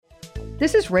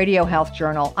This is Radio Health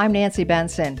Journal. I'm Nancy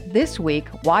Benson. This week,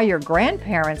 why your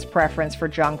grandparents' preference for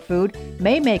junk food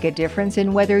may make a difference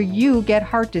in whether you get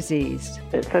heart disease.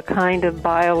 It's a kind of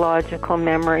biological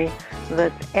memory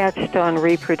that's etched on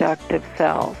reproductive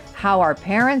cells. How our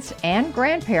parents' and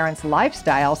grandparents'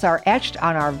 lifestyles are etched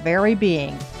on our very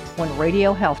being when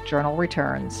Radio Health Journal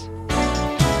returns.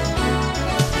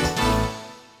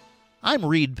 I'm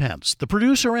Reed Pence, the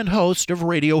producer and host of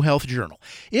Radio Health Journal.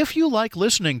 If you like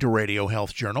listening to Radio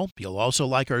Health Journal, you'll also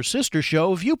like our sister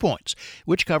show, Viewpoints,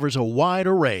 which covers a wide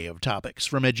array of topics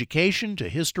from education to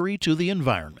history to the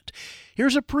environment.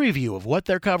 Here's a preview of what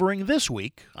they're covering this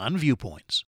week on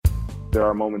Viewpoints. There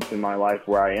are moments in my life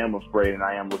where I am afraid and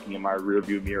I am looking in my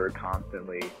rearview mirror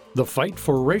constantly. The fight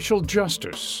for racial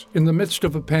justice in the midst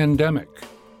of a pandemic.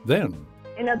 Then,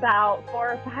 in about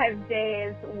 4 or 5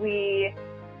 days, we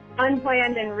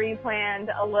unplanned and replanned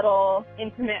a little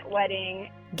intimate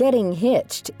wedding. Getting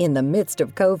hitched in the midst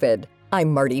of COVID.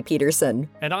 I'm Marty Peterson.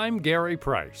 And I'm Gary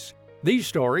Price. These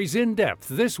stories in depth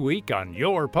this week on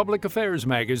your public affairs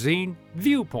magazine,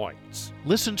 Viewpoints.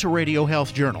 Listen to Radio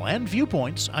Health Journal and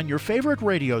Viewpoints on your favorite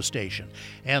radio station.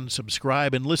 And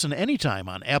subscribe and listen anytime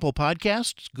on Apple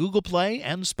Podcasts, Google Play,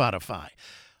 and Spotify.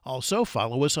 Also,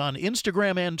 follow us on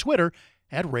Instagram and Twitter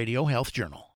at Radio Health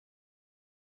Journal.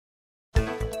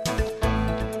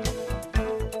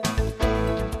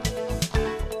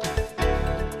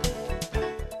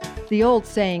 The old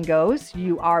saying goes,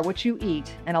 you are what you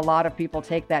eat, and a lot of people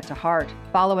take that to heart,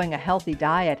 following a healthy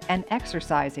diet and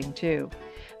exercising too.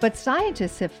 But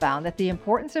scientists have found that the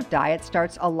importance of diet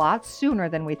starts a lot sooner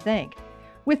than we think,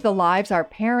 with the lives our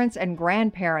parents and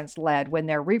grandparents led when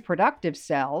their reproductive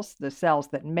cells, the cells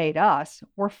that made us,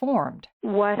 were formed.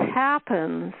 What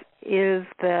happens is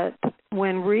that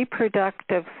when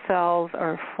reproductive cells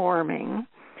are forming,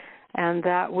 and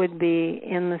that would be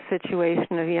in the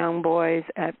situation of young boys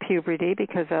at puberty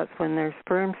because that's when their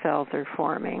sperm cells are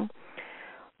forming.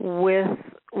 With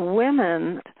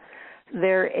women,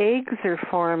 their eggs are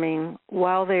forming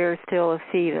while they are still a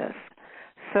fetus.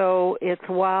 So it's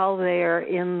while they are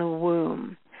in the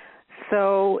womb.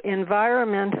 So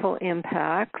environmental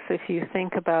impacts, if you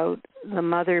think about the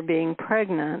mother being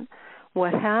pregnant,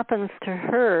 what happens to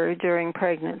her during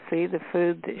pregnancy, the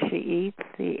food that she eats,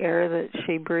 the air that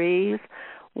she breathes,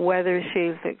 whether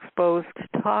she's exposed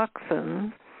to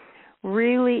toxins,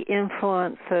 really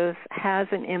influences, has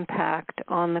an impact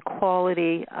on the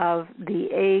quality of the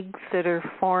eggs that are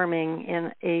forming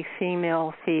in a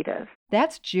female fetus.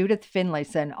 That's Judith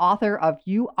Finlayson, author of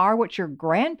You Are What Your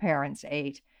Grandparents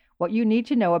Ate, What You Need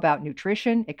to Know About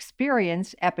Nutrition,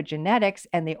 Experience, Epigenetics,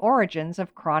 and the Origins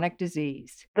of Chronic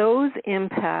Disease. Those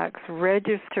impacts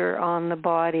register on the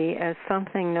body as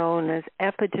something known as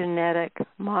epigenetic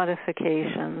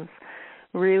modifications.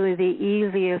 Really, the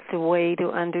easiest way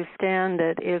to understand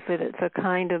it is that it's a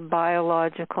kind of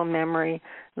biological memory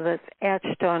that's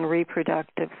etched on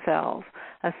reproductive cells.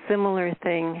 A similar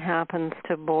thing happens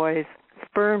to boys'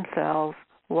 sperm cells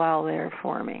while they're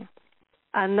forming.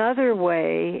 Another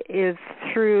way is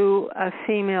through a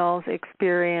female's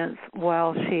experience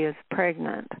while she is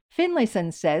pregnant.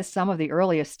 Finlayson says some of the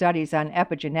earliest studies on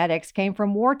epigenetics came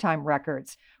from wartime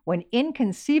records, when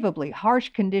inconceivably harsh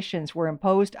conditions were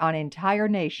imposed on entire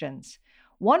nations.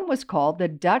 One was called the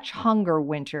Dutch Hunger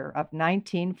Winter of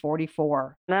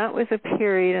 1944. That was a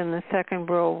period in the Second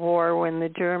World War when the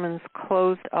Germans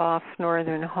closed off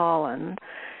northern Holland,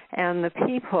 and the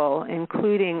people,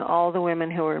 including all the women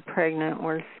who were pregnant,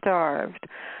 were starved.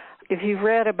 If you've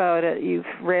read about it, you've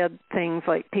read things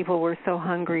like people were so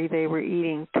hungry they were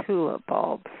eating tulip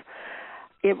bulbs.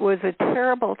 It was a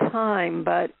terrible time,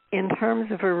 but in terms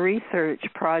of a research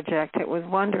project, it was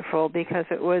wonderful because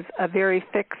it was a very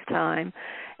fixed time,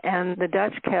 and the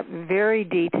Dutch kept very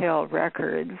detailed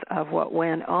records of what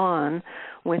went on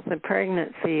with the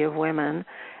pregnancy of women,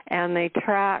 and they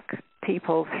track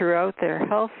people throughout their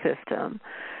health system.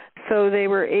 So they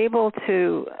were able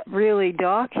to really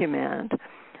document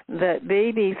that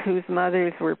babies whose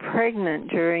mothers were pregnant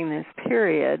during this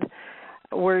period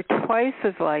were twice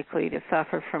as likely to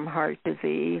suffer from heart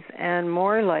disease and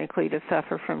more likely to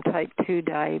suffer from type 2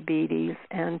 diabetes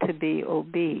and to be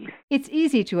obese. It's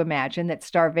easy to imagine that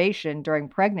starvation during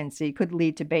pregnancy could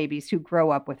lead to babies who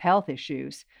grow up with health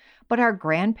issues. But are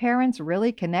grandparents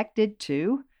really connected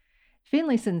too?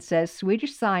 Finlayson says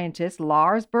Swedish scientist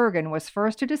Lars Bergen was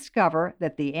first to discover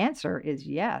that the answer is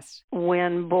yes.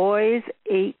 When boys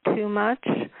ate too much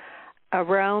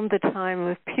around the time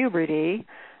of puberty,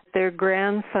 their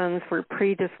grandsons were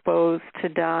predisposed to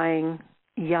dying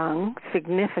young,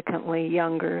 significantly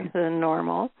younger than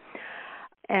normal.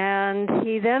 And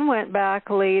he then went back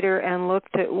later and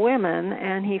looked at women,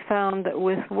 and he found that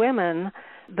with women,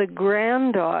 the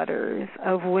granddaughters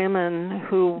of women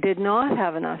who did not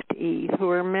have enough to eat, who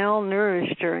were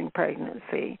malnourished during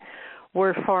pregnancy,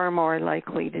 were far more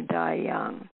likely to die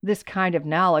young. This kind of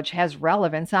knowledge has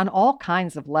relevance on all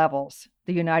kinds of levels.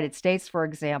 The United States, for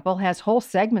example, has whole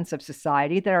segments of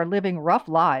society that are living rough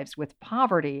lives with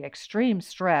poverty, extreme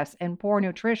stress, and poor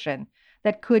nutrition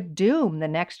that could doom the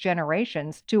next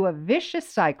generations to a vicious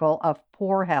cycle of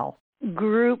poor health.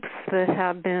 Groups that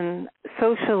have been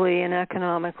socially and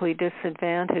economically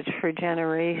disadvantaged for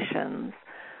generations,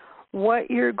 what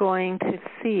you're going to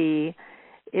see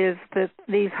is that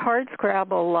these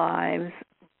hardscrabble lives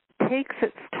takes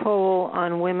its toll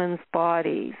on women's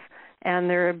bodies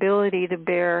and their ability to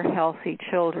bear healthy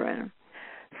children.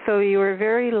 So you are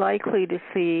very likely to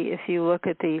see, if you look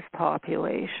at these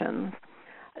populations,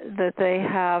 that they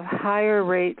have higher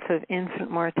rates of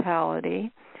infant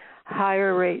mortality,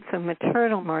 higher rates of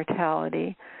maternal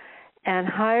mortality, and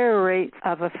higher rates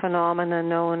of a phenomenon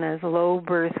known as low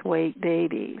birth weight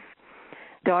babies.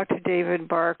 Dr. David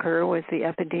Barker was the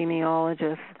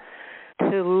epidemiologist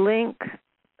to link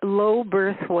low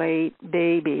birth weight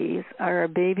babies, or a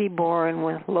baby born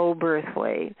with low birth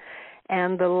weight,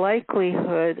 and the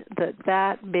likelihood that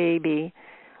that baby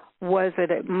was at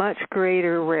a much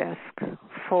greater risk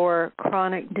for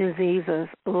chronic diseases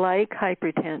like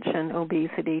hypertension,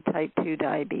 obesity, type 2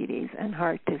 diabetes, and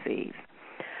heart disease.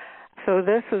 So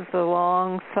this is the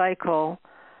long cycle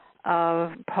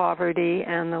of poverty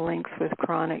and the links with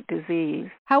chronic disease.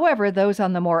 However, those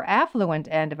on the more affluent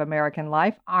end of American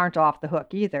life aren't off the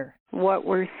hook either. What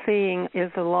we're seeing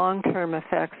is the long-term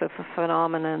effects of a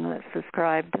phenomenon that's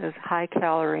described as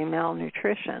high-calorie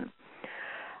malnutrition.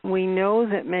 We know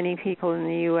that many people in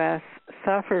the U.S.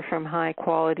 suffer from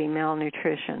high-quality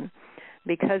malnutrition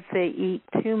because they eat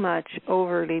too much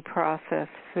overly processed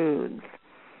foods.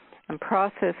 And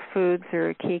processed foods are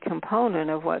a key component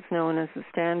of what's known as the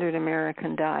standard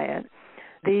American diet.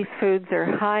 These foods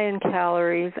are high in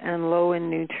calories and low in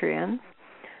nutrients.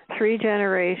 3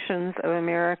 generations of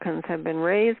Americans have been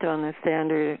raised on the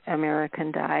standard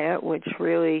American diet, which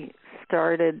really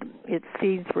started, its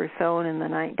seeds were sown in the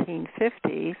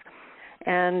 1950s,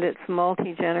 and its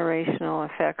multi-generational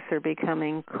effects are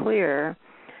becoming clear.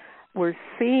 We're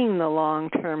seeing the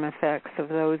long-term effects of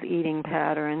those eating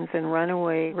patterns and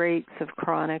runaway rates of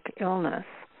chronic illness.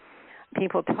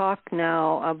 People talk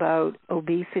now about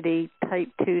obesity, type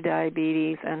 2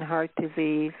 diabetes, and heart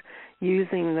disease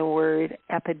using the word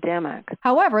epidemic.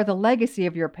 However, the legacy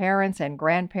of your parents and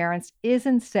grandparents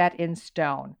isn't set in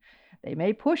stone. They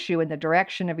may push you in the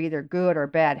direction of either good or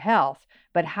bad health,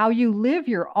 but how you live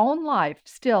your own life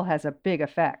still has a big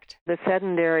effect. The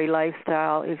sedentary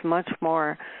lifestyle is much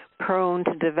more prone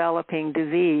to developing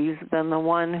disease than the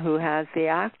one who has the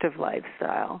active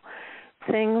lifestyle.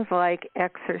 Things like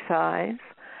exercise,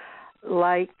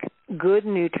 like good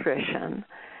nutrition,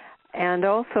 and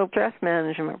also stress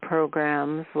management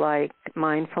programs like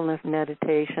mindfulness,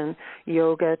 meditation,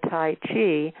 yoga, tai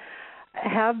chi,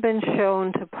 have been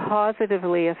shown to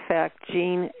positively affect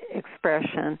gene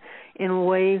expression in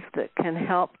ways that can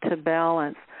help to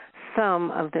balance some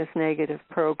of this negative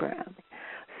programming.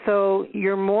 So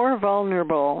you're more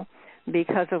vulnerable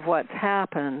because of what's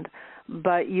happened,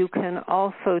 but you can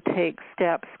also take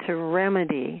steps to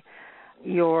remedy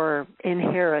your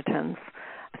inheritance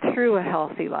through a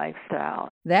healthy lifestyle.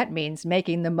 That means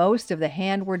making the most of the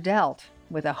hand we're dealt,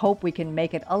 with a hope we can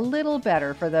make it a little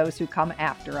better for those who come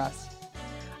after us.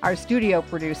 Our studio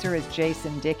producer is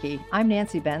Jason Dickey. I'm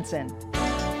Nancy Benson.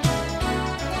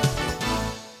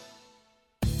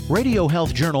 Radio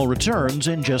Health Journal returns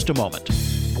in just a moment.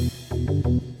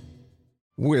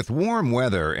 With warm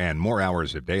weather and more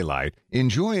hours of daylight,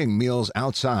 enjoying meals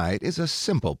outside is a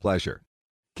simple pleasure.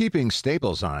 Keeping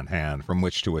staples on hand from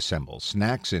which to assemble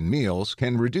snacks and meals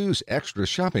can reduce extra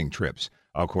shopping trips,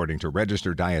 according to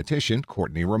registered dietitian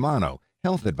Courtney Romano,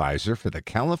 health advisor for the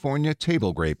California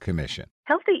Table Grape Commission.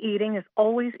 Healthy eating is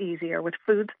always easier with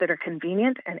foods that are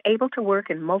convenient and able to work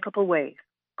in multiple ways.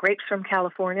 Grapes from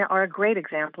California are a great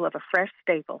example of a fresh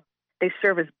staple. They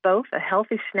serve as both a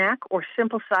healthy snack or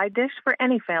simple side dish for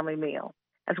any family meal,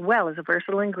 as well as a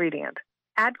versatile ingredient.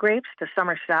 Add grapes to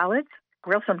summer salads,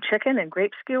 grill some chicken and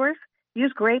grape skewers,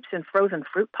 use grapes in frozen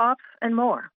fruit pops, and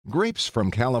more. Grapes from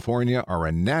California are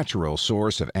a natural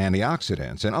source of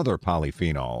antioxidants and other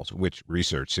polyphenols, which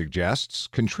research suggests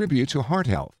contribute to heart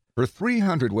health. For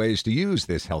 300 ways to use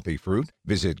this healthy fruit,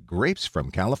 visit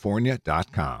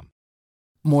grapesfromcalifornia.com.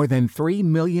 More than 3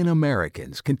 million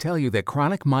Americans can tell you that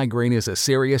chronic migraine is a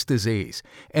serious disease,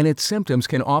 and its symptoms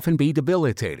can often be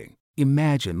debilitating.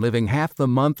 Imagine living half the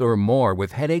month or more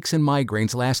with headaches and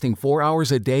migraines lasting 4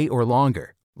 hours a day or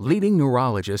longer. Leading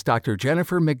neurologist Dr.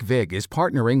 Jennifer McVig is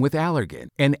partnering with Allergan,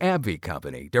 an AbbVie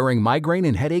company, during Migraine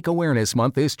and Headache Awareness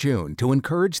Month this June to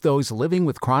encourage those living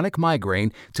with chronic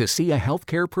migraine to see a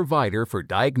healthcare provider for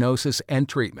diagnosis and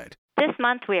treatment. This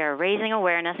month, we are raising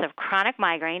awareness of chronic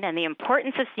migraine and the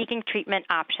importance of seeking treatment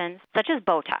options such as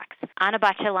Botox,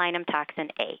 anabotulinum toxin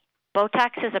A.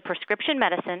 Botox is a prescription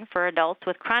medicine for adults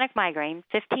with chronic migraine,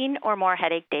 15 or more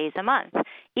headache days a month,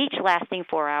 each lasting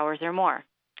 4 hours or more.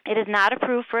 It is not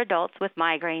approved for adults with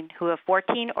migraine who have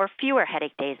 14 or fewer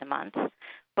headache days a month.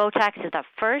 Botox is the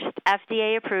first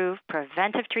FDA-approved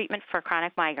preventive treatment for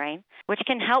chronic migraine, which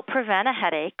can help prevent a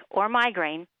headache or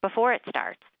migraine before it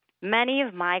starts. Many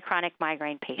of my chronic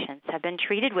migraine patients have been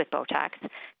treated with Botox,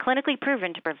 clinically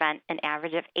proven to prevent an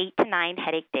average of 8 to 9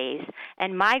 headache days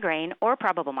and migraine or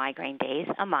probable migraine days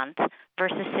a month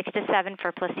versus 6 to 7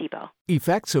 for placebo.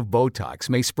 Effects of Botox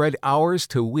may spread hours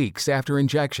to weeks after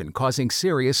injection, causing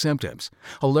serious symptoms.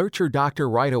 Alert your doctor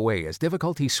right away, as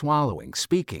difficulty swallowing,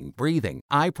 speaking, breathing,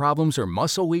 eye problems, or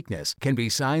muscle weakness can be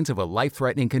signs of a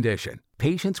life-threatening condition.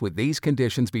 Patients with these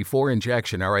conditions before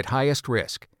injection are at highest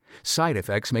risk. Side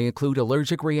effects may include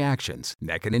allergic reactions,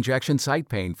 neck and injection site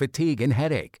pain, fatigue, and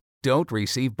headache. Don't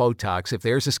receive Botox if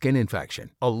there's a skin infection.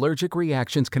 Allergic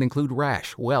reactions can include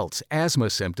rash, welts,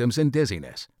 asthma symptoms, and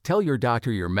dizziness. Tell your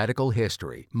doctor your medical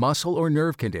history, muscle or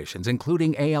nerve conditions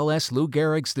including ALS, Lou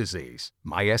Gehrig's disease,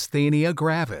 myasthenia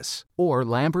gravis, or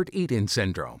Lambert-Eaton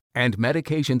syndrome, and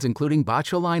medications including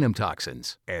botulinum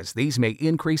toxins, as these may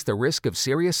increase the risk of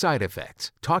serious side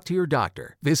effects. Talk to your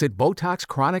doctor. Visit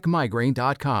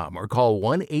BotoxChronicMigraine.com or call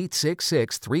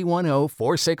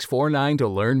 1-866-310-4649 to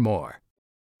learn more.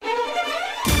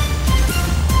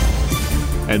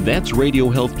 And that's Radio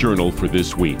Health Journal for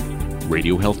this week.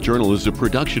 Radio Health Journal is a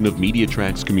production of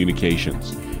MediaTrax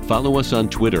Communications. Follow us on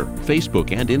Twitter,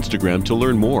 Facebook, and Instagram to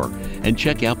learn more. And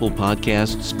check Apple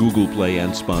Podcasts, Google Play,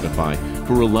 and Spotify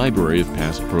for a library of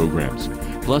past programs.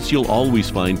 Plus, you'll always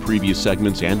find previous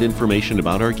segments and information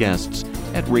about our guests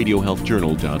at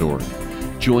radiohealthjournal.org.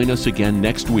 Join us again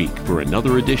next week for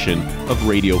another edition of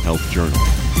Radio Health Journal.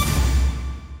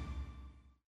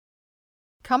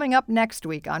 Coming up next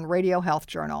week on Radio Health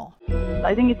Journal.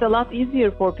 I think it's a lot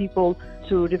easier for people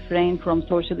to refrain from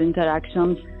social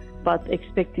interactions, but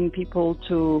expecting people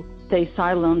to stay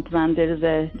silent when there is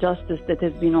a justice that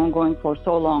has been ongoing for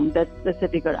so long, that's a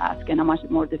bigger ask and a much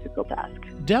more difficult ask.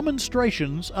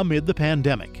 Demonstrations amid the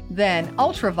pandemic. Then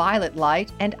ultraviolet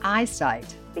light and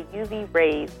eyesight. The UV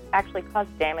rays actually cause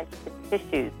damage to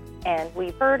tissues. And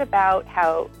we've heard about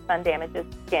how sun damages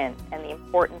skin and the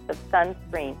importance of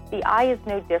sunscreen. The eye is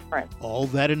no different. All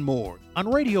that and more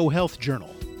on Radio Health Journal.